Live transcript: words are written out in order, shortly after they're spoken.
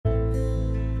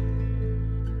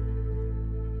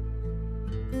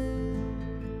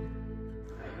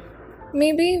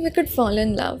Maybe we could fall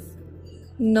in love.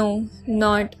 No,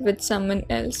 not with someone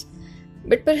else,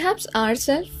 but perhaps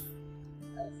ourselves.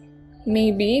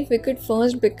 Maybe we could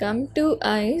first become two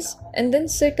eyes and then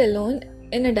sit alone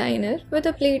in a diner with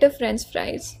a plate of french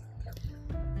fries.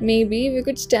 Maybe we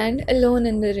could stand alone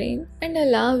in the rain and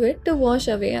allow it to wash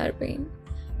away our pain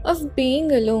of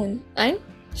being alone and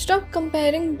stop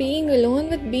comparing being alone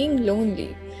with being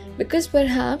lonely because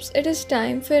perhaps it is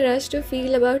time for us to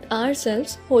feel about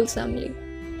ourselves wholesomely.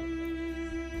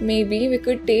 Maybe we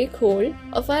could take hold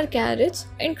of our carriage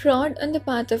and trod on the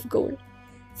path of gold.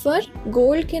 For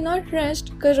gold cannot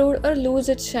rust, corrode, or lose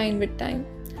its shine with time.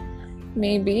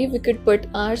 Maybe we could put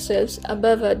ourselves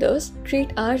above others,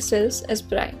 treat ourselves as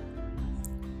prime.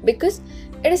 Because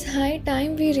it is high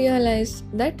time we realize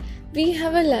that we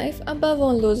have a life above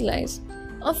all those lies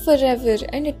of forever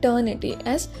and eternity,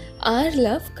 as our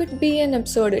love could be an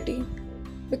absurdity.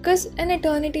 Because an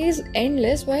eternity is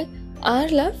endless while our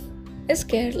love is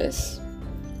careless.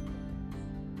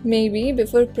 Maybe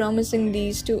before promising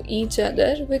these to each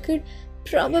other, we could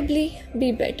probably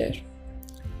be better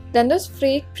than those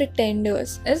fake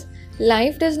pretenders, as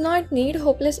life does not need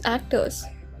hopeless actors.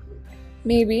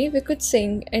 Maybe we could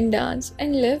sing and dance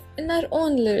and live in our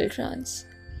own little trance.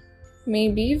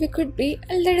 Maybe we could be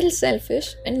a little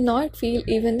selfish and not feel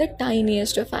even the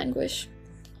tiniest of anguish.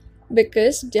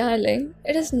 Because, darling,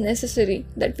 it is necessary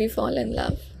that we fall in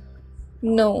love.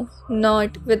 No,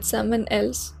 not with someone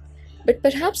else, but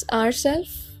perhaps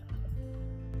ourselves.